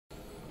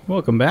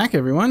Welcome back,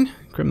 everyone.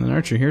 Crim the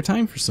Archer here.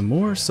 Time for some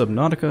more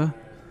Subnautica.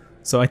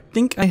 So I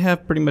think I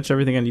have pretty much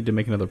everything I need to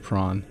make another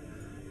prawn.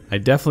 I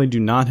definitely do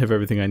not have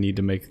everything I need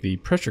to make the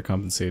pressure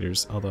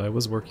compensators, although I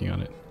was working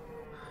on it.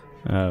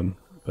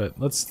 But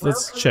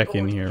let's check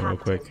in here real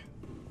quick.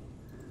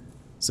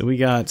 So we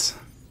got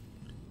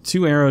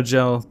 2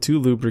 aerogel, 2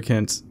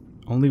 lubricant,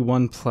 only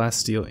 1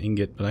 plasteel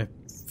ingot, but I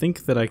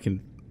think that I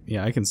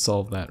can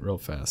solve that real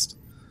fast.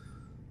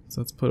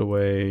 So let's put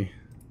away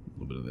a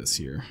little bit of this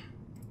here.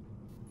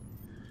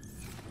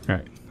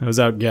 Alright, I was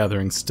out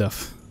gathering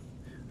stuff.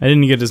 I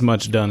didn't get as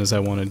much done as I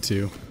wanted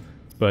to,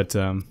 but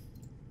you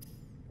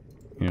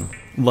know,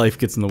 life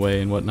gets in the way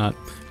and whatnot.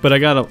 But I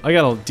got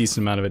a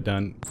decent amount of it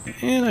done,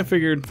 and I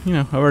figured, you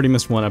know, I've already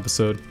missed 1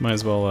 episode. Might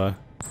as well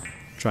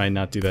try and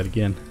not do that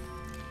again.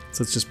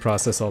 So let's just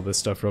process all this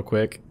stuff real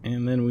quick,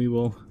 and then we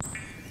will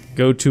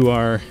go to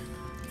our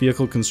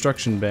vehicle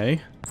construction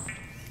bay,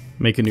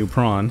 make a new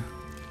prawn,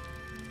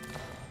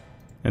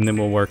 and then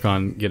we'll work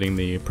on getting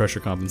the pressure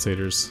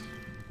compensators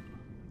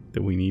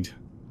that we need.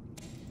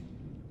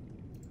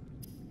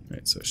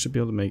 Alright, so I should be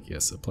able to make,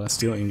 yes, a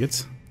plasteel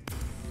ingot.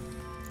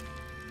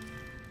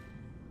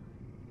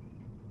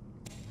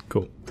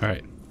 Cool.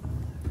 Alright.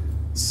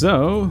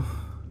 So,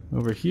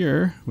 over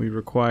here, we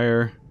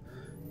require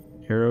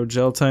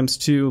aerogel times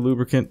 2,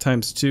 lubricant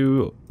times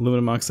 2,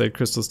 aluminum oxide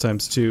crystals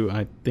times 2.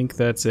 I think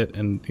that's it,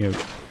 and, you know,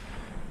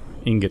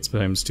 ingots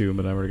times 2,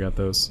 but I already got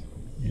those.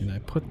 And I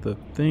put the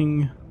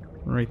thing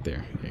right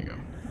there. There you go.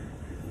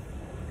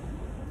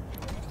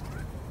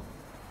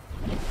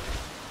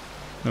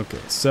 Okay,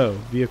 so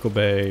vehicle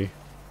bay,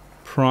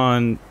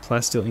 prawn,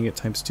 plasteel ingot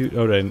times 2.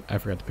 Oh, I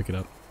forgot to pick it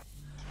up.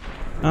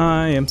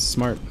 I am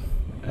smart.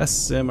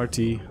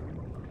 SMRT.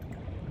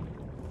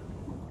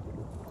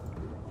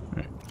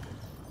 Alright.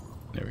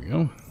 There we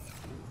go.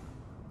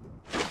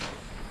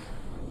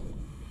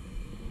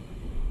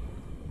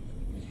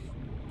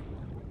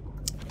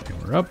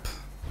 And we're up.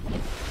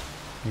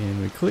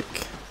 And we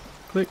click,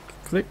 click,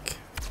 click.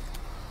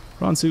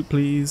 Prawn suit,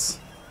 please.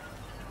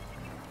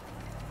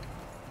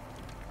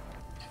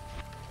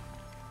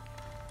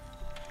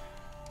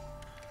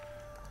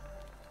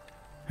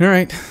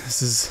 Alright,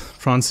 this is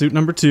prawn suit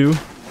number 2.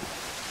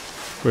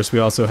 Of course, we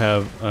also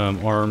have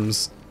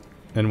arms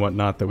and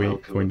whatnot that we're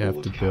going to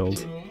have to build,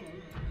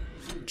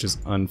 which is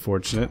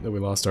unfortunate that we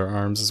lost our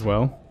arms as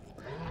well.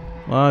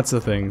 Lots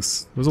of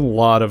things. There was a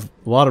lot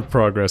of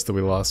progress that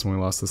we lost when we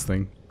lost this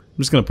thing. I'm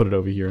just gonna put it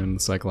over here in the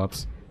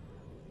Cyclops.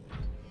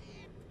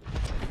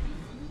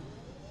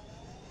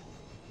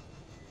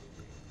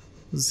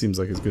 This seems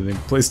like as good a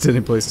place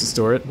to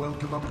store it.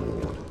 Welcome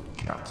aboard,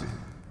 Captain.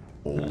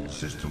 All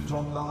systems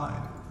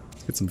online.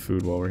 Let's get some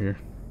food while we're here.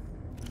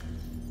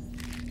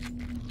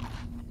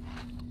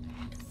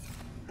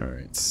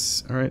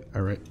 Alright,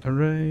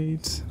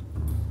 alright.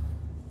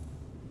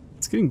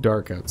 It's getting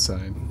dark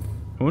outside.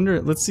 I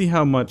wonder, let's see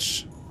how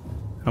much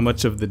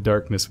of the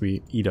darkness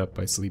we eat up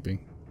by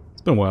sleeping.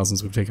 It's been a while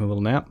since we've taken a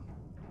little nap.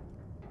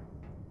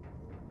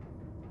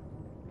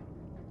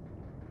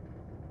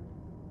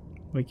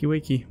 Wakey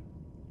wakey.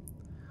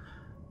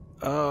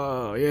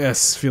 Oh,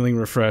 yes, feeling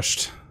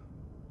refreshed.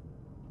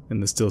 In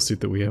the still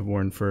suit that we have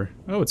worn for...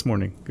 Oh, it's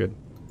morning. Good.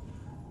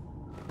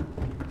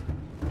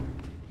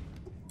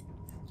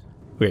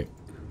 Okay,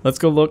 let's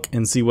go look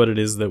and see what it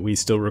is that we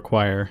still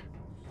require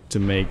to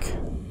make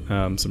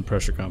some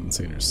pressure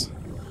compensators.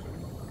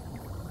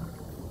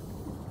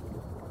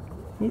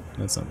 Oop,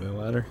 that's not the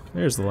ladder.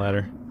 There's the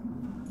ladder.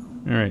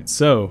 Alright,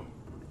 so...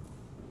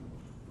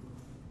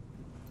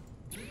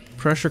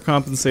 Pressure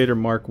compensator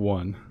Mark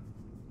 1.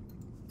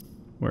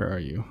 Where are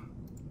you?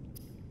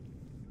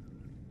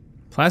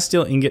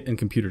 Plasteel ingot and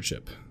computer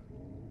chip.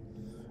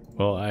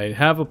 Well, I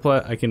have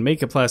I can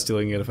make a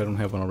plasteel ingot if I don't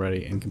have one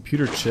already, and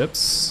computer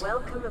chips.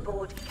 Welcome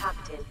aboard,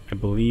 Captain. I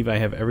believe I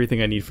have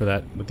everything I need for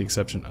that, with the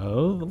exception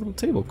of a little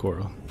table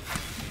coral.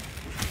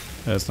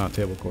 That's not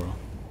table coral.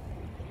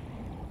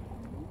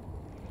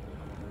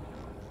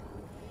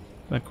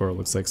 That coral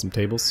looks like some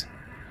tables.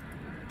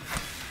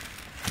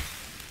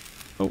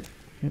 Oh,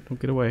 yeah, don't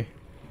get away.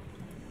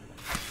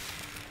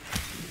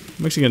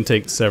 I'm actually going to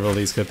take several of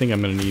these because I think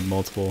I'm going to need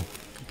multiple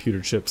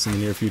computer chips in the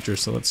near future,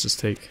 so let's just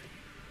take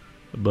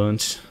a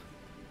bunch.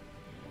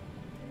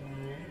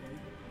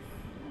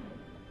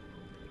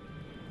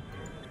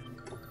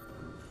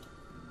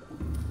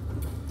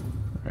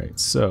 Alright,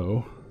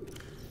 so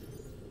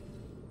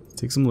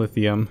take some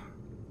lithium,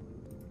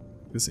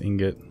 this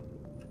ingot,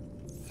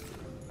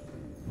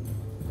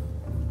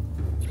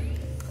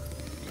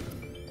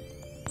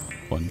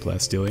 one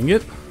plasteel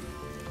ingot,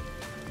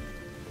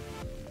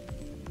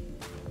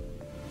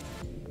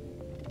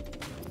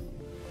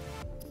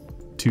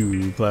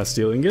 two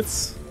plasteel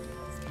ingots,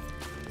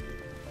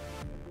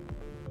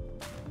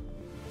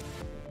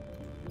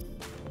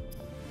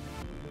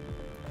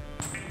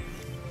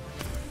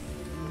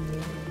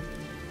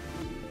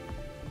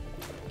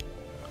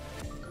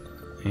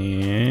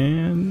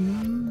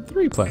 and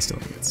 3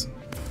 plasteel ingots.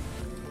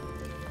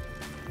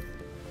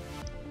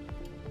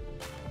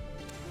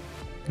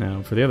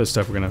 Now, for the other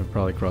stuff, we're gonna have to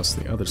probably cross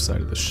the other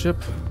side of the ship.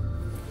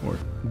 Or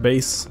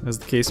base, as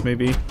the case may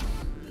be.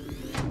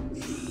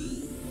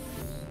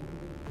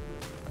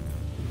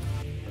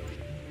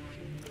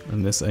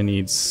 And this I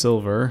need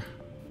silver.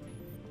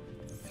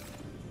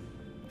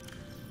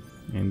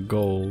 And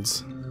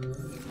golds.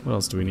 What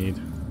else do we need?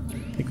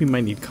 I think we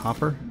might need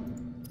copper.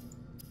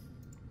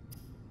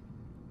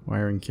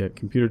 Wiring kit.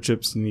 Computer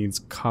chips needs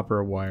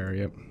copper wire,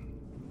 yep.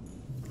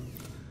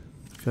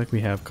 I feel like we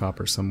have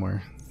copper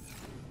somewhere.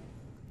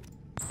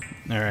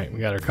 Alright, we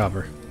got our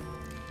copper.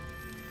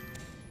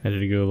 Had to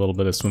do a little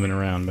bit of swimming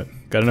around, but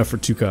got enough for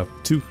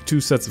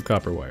two sets of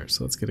copper wires.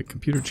 So let's get a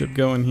computer chip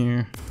going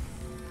here.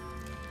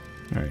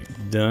 Alright,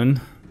 done.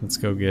 Let's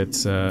go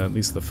get at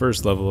least the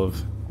first level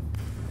of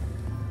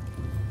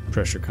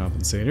pressure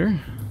compensator.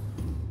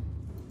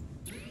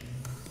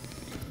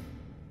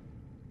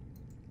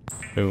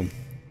 Boom.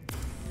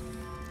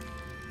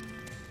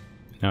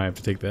 Now I have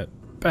to take that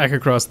back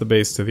across the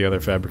base to the other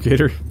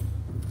fabricator.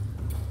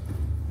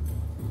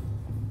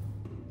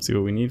 See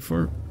what we need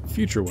for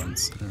future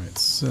ones. Alright,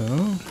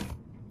 so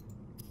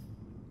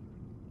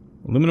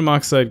aluminum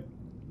oxide,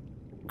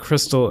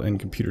 crystal, and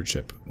computer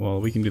chip.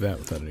 Well, we can do that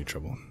without any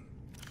trouble.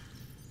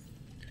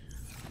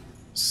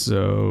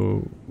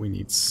 So we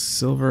need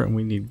silver and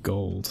we need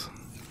gold.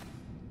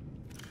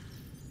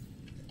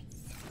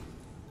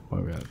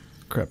 Well, we got a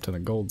crap ton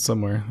of gold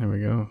somewhere. There we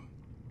go.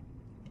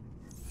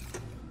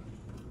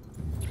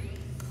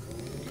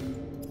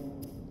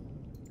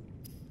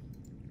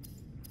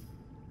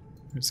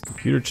 There's a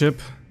computer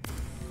chip.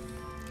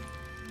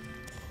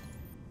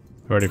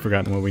 I've already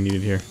forgotten what we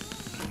needed here.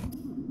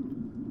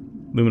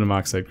 Aluminum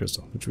oxide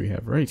crystal, which we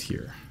have right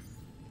here.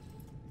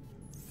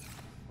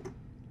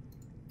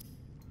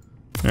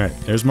 Alright,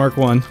 there's Mark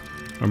 1.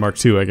 Or Mark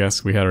 2, I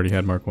guess. We had already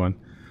had Mark 1.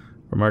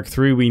 For Mark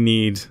 3, we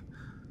need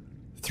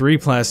 3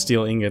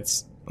 plasteel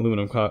ingots,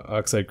 aluminum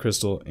oxide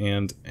crystal,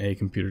 and a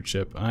computer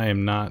chip. I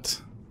am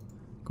not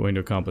going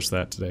to accomplish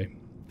that today.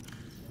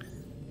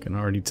 Can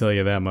already tell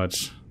you that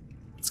much.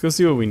 Let's go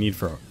see what we need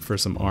for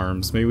some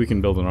arms. Maybe we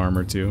can build an arm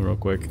or two real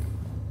quick.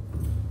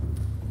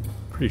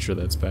 Pretty sure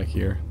that's back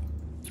here.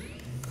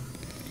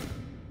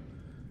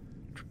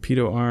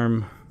 Torpedo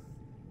arm,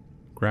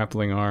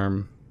 grappling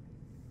arm,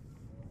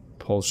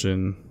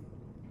 propulsion.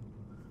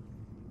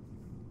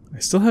 I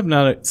still have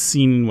not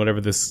seen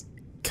whatever this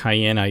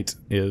kyanite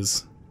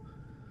is.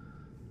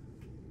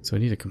 So I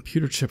need a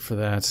computer chip for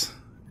that.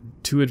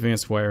 2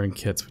 advanced wiring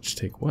kits, which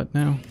take what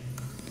now?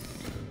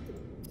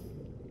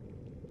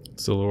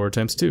 Silver ore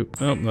times 2.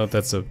 Oh, no,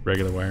 that's a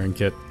regular wiring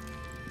kit.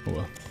 Oh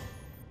well.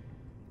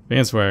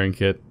 Advanced wiring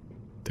kit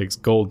takes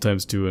gold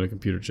times 2 and a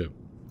computer chip.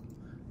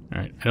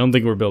 Alright, I don't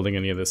think we're building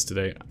any of this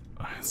today.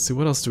 Let's see,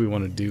 what else do we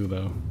want to do,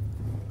 though?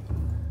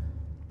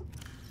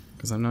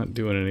 Because I'm not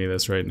doing any of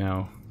this right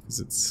now. Because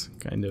it's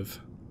kind of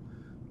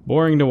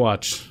boring to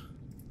watch.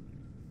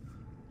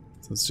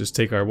 So let's just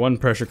take our 1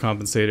 pressure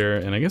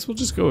compensator, and I guess we'll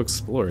just go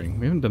exploring.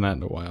 We haven't done that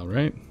in a while,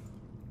 right?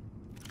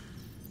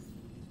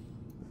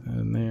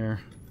 And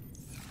there.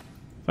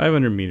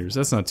 500 meters,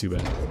 that's not too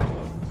bad.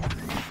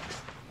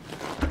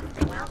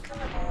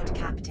 Welcome aboard,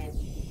 Captain.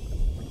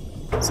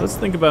 So let's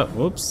think about,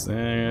 whoops,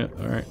 alright,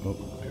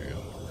 oh, there we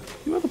go.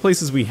 Think about the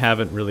places we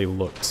haven't really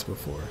looked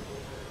before.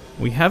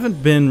 We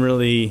haven't been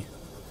really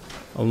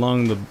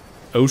along the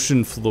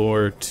ocean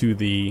floor to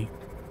the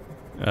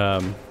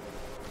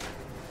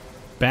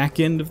back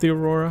end of the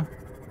Aurora.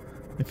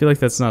 I feel like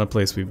that's not a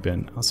place we've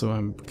been. Also,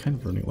 I'm kind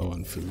of running low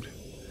on food.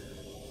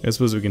 I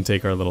suppose we can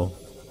take our little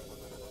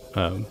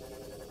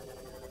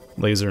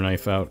laser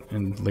knife out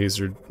and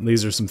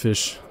laser some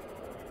fish.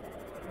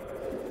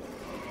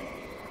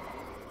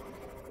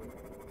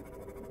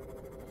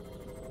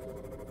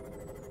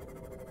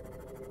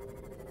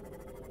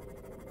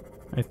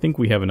 I think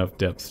we have enough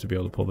depth to be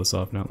able to pull this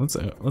off now.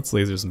 Let's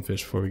laser some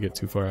fish before we get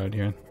too far out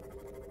here.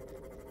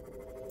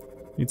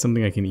 Need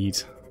something I can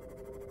eat.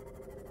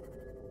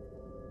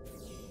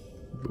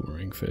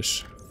 Boomerang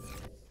fish.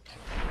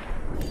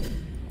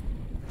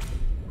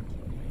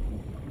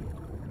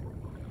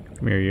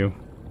 Come here, you.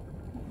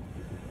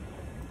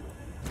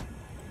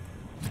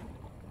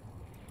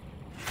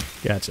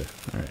 Gotcha.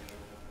 Alright.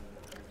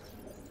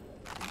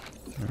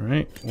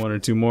 Alright, 1 or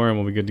 2 more and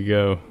we'll be good to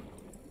go.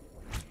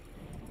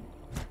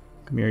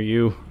 Come here,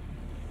 you.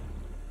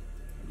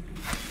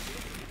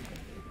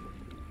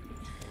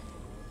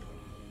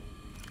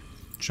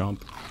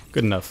 Chomp.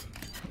 Good enough.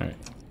 Alright.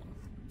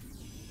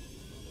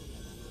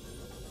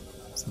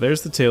 So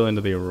there's the tail end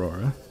of the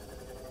Aurora.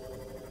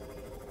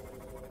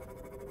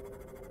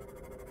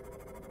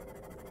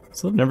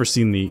 So I've never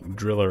seen the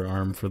driller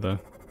arm for the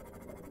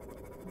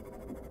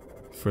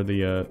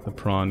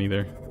prawn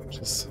either, which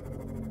is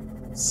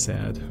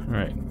sad.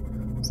 Alright.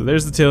 So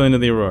there's the tail end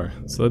of the Aurora.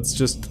 So let's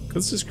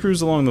just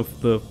cruise along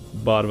the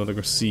bottom of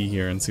the sea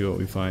here and see what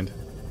we find.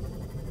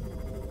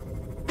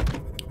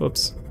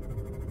 Whoops.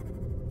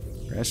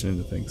 Crashing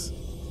into things.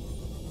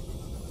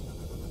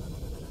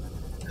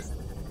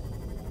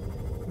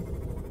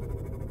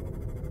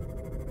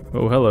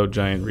 Oh, hello,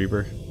 giant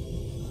reaper.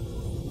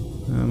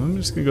 I'm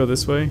just gonna go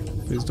this way.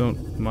 Please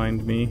don't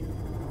mind me.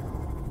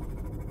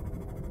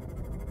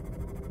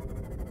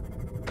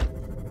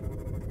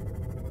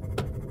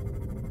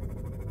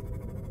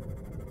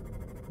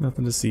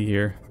 Nothing to see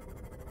here.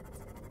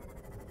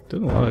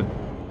 Did a lot of...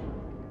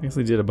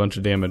 Actually did a bunch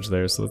of damage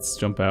there, so let's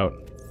jump out.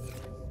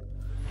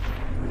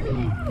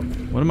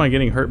 What am I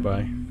getting hurt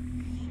by?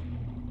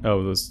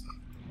 Oh, those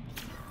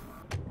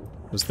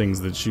things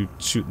that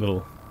shoot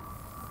little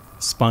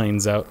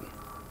spines out.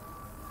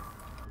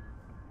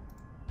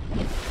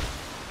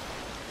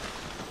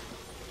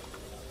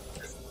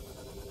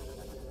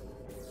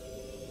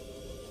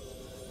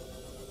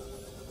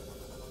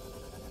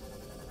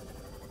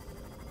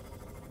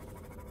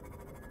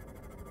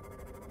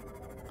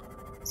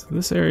 So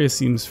this area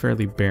seems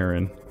fairly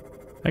barren.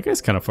 That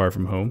guy's kind of far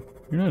from home.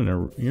 You're not in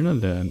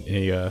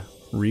a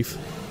reef.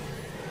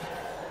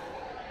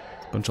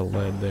 A bunch of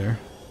lead there.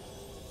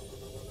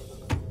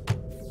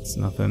 It's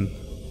nothing.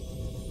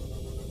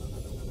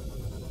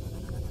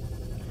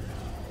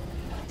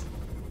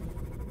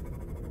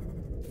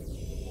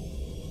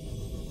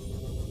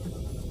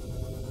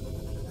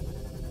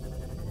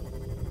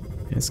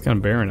 Yeah, it's kind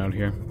of barren out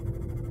here.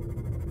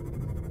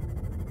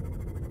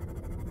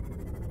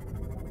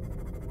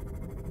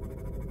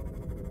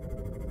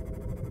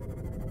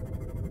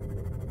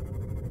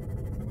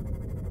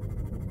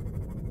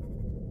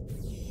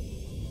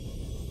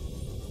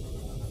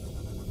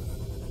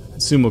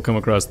 Assume we'll come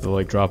across the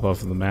like drop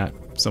off of the mat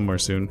somewhere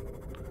soon.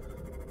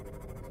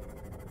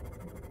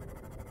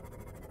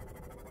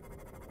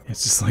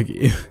 It's just like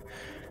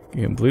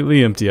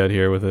completely empty out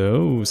here with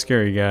a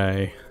scary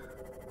guy.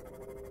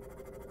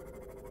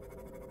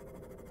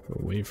 Go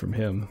away from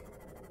him.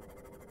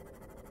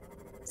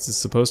 Is this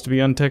supposed to be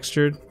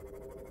untextured?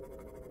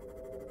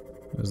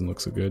 Doesn't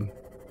look so good.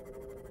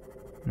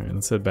 Alright,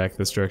 let's head back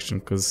this direction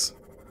because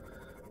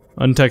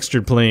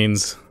untextured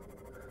plains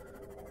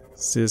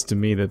says to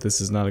me that this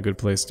is not a good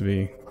place to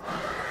be.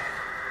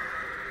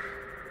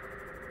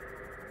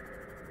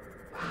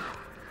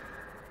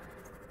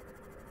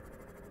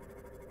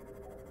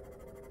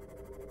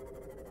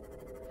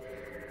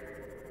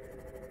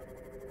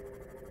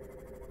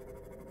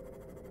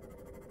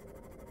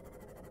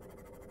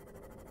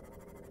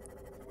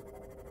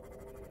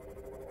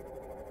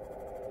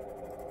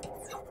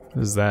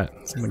 What is that?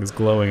 Something is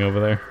glowing over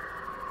there.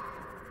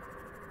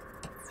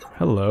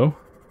 Hello.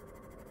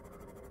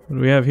 What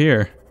do we have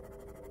here?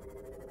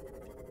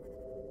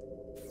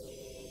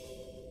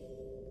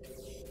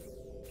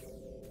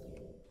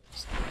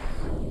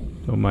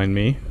 Don't mind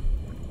me.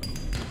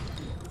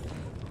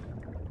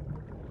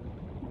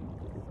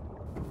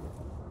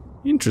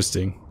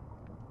 Interesting.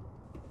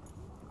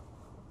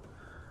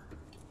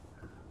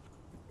 I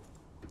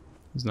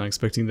was not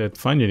expecting to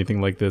find anything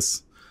like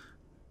this.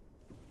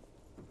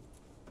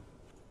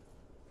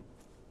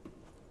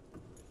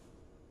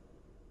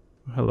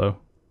 Hello.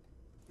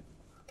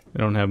 I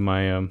don't have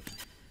my Did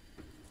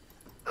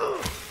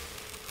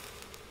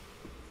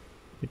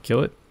it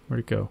kill it? Where'd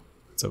it go?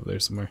 It's over there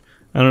somewhere.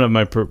 I don't have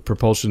my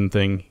propulsion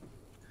thing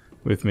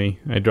with me.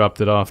 I dropped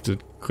it off to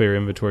clear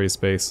inventory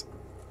space.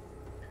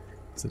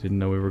 Because I didn't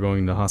know we were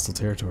going to hostile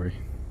territory.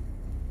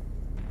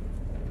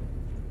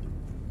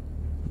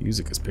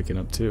 Music is picking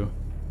up too.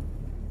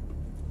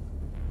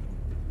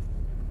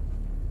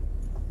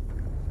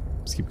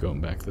 Let's keep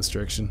going back this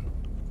direction.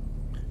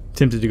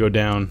 Tempted to go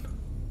down,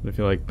 but I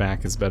feel like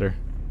back is better.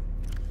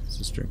 Let's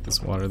just drink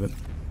this water then.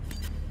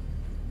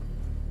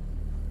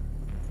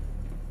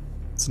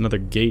 It's another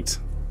gate.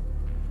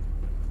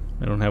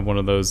 I don't have one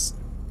of those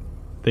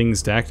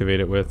things to activate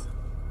it with.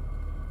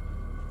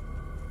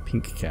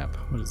 Pink cap.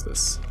 What is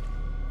this?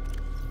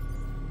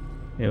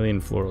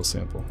 Alien floral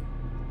sample.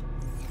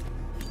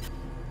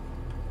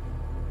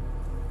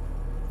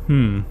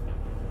 You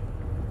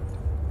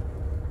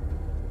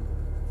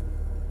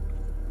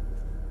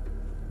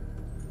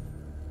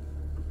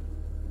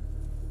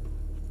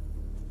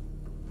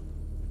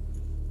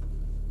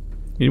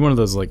need one of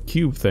those like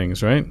cube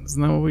things, right?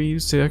 Isn't that what we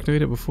used to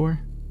activate it before?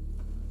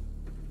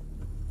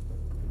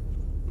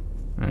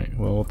 Alright,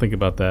 well, we'll think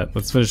about that.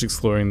 Let's finish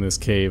exploring this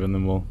cave and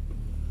then we'll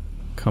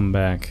come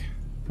back.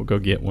 We'll go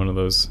get one of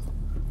those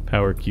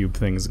power cube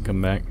things and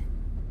come back.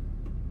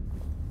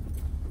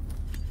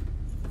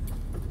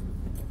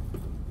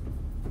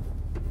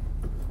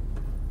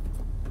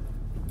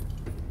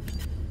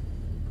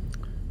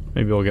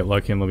 Maybe we'll get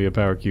lucky and there'll be a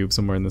power cube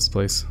somewhere in this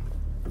place.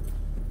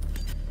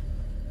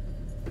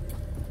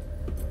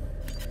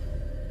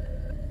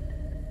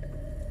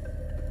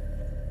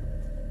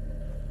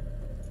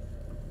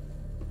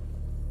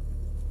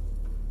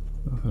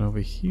 Nothing over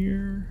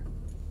here.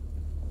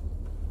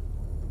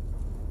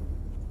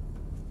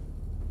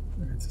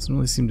 There doesn't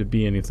really seem to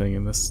be anything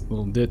in this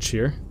little ditch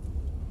here.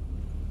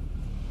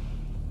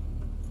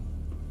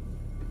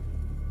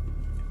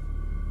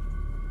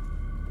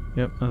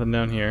 Yep, nothing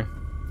down here.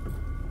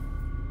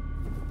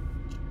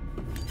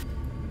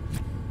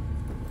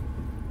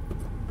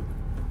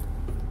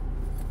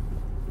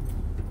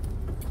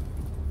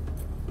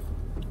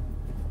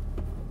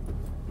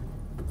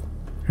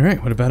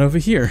 Alright, what about over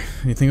here?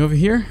 Anything over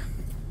here?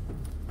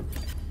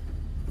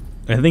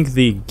 I think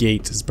the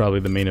gate is probably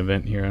the main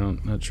event here.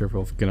 I'm not sure if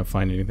we're gonna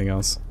find anything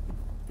else.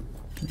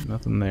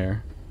 Nothing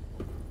there.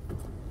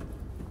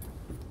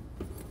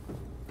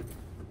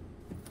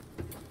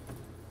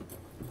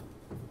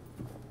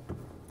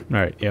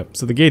 Alright, yep.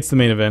 So the gate's the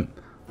main event.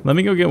 Let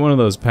me go get one of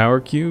those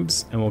power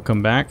cubes and we'll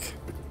come back.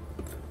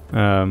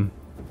 And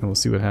we'll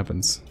see what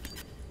happens.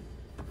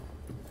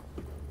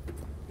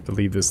 To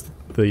leave this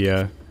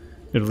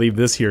it'll leave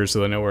this here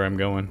so I know where I'm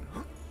going.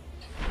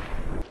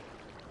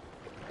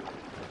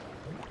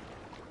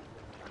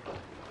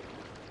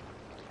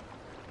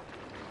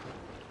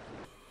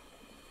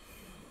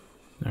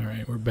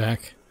 Alright, we're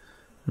back.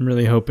 I'm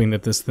really hoping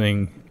that this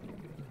thing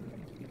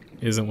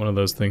isn't one of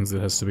those things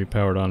that has to be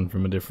powered on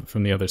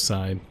from the other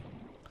side.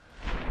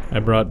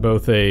 I brought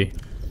both a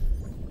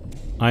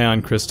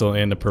ion crystal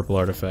and a purple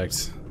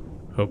artifact,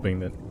 hoping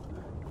that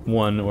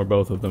one or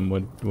both of them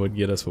would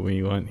get us what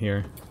we want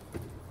here.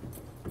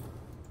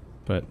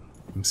 But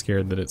I'm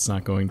scared that it's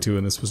not going to,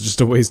 and this was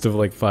just a waste of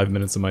like 5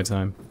 minutes of my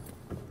time.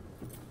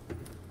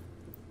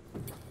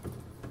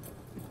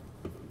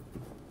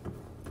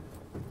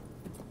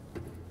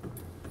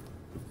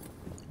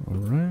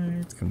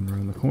 Alright, come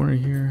around the corner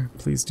here.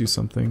 Please do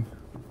something.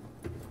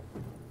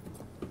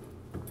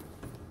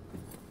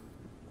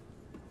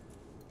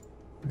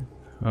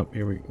 Oh,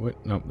 here we...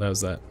 what? Nope, that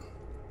was that.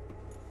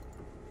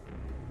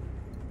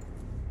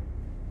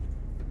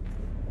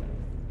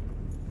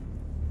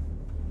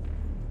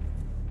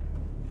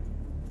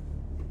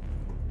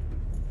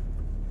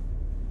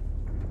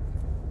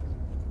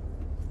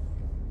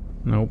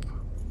 Nope.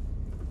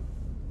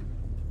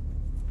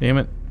 Damn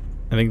it.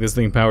 I think this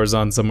thing powers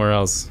on somewhere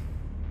else.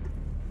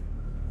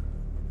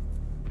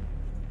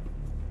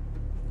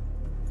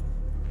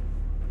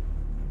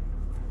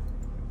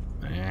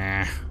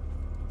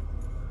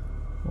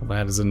 Well,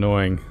 that is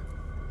annoying.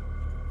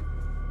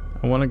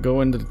 I want to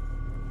go into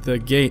the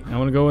gate. I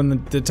want to go in the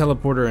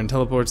teleporter and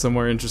teleport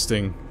somewhere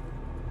interesting.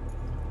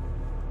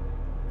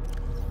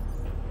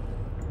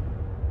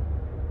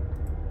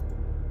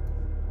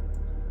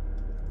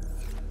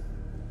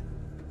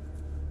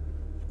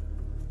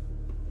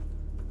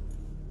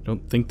 I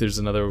don't think there's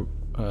another...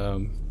 I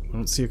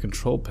don't see a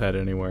control pad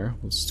anywhere.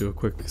 We'll just do a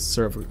quick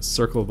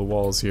circle of the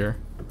walls here.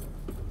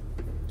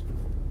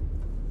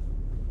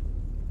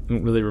 I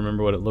don't really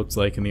remember what it looked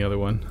like in the other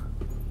one.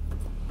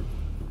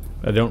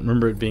 I don't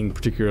remember it being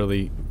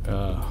particularly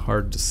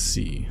hard to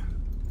see.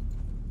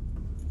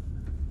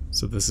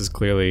 So this is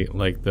clearly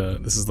like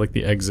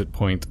the exit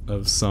point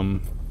of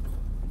something.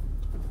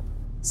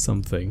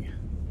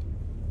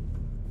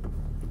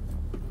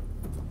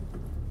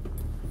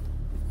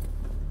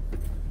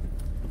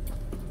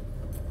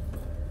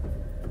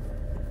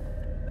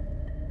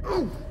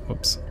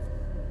 Whoops.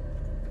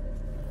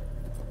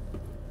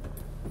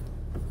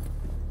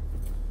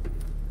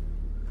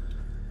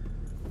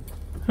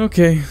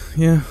 Okay,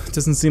 yeah, it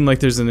doesn't seem like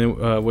there's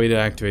a way to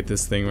activate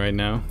this thing right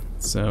now.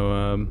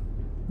 So,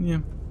 yeah,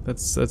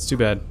 that's too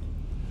bad.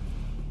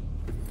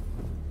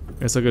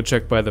 Guess I'll go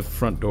check by the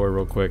front door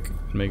real quick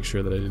and make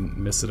sure that I didn't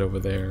miss it over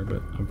there,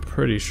 but I'm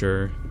pretty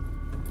sure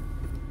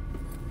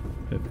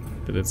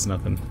that it's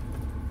nothing.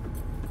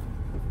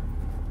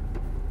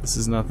 This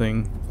is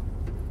nothing.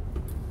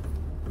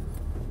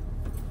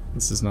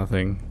 This is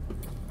nothing.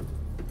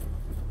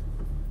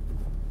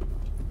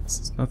 This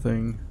is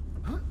nothing.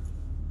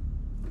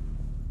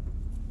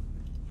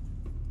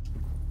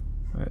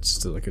 That's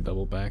just like a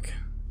double back.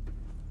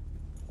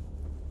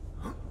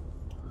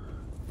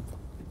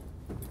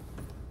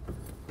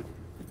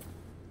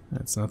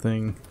 That's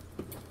nothing.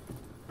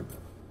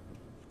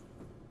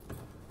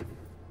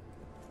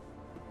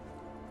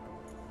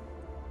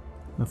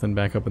 Nothing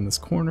back up in this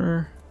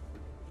corner.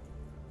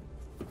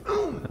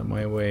 Out of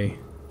my way.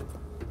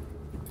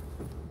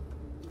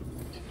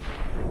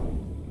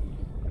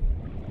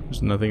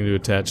 There's nothing to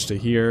attach to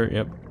here.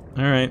 Yep.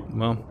 Alright,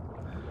 well.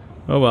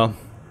 Oh well.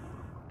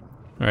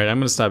 Alright, I'm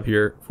gonna stop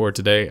here for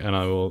today and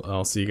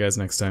I'll see you guys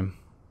next time.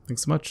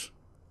 Thanks so much.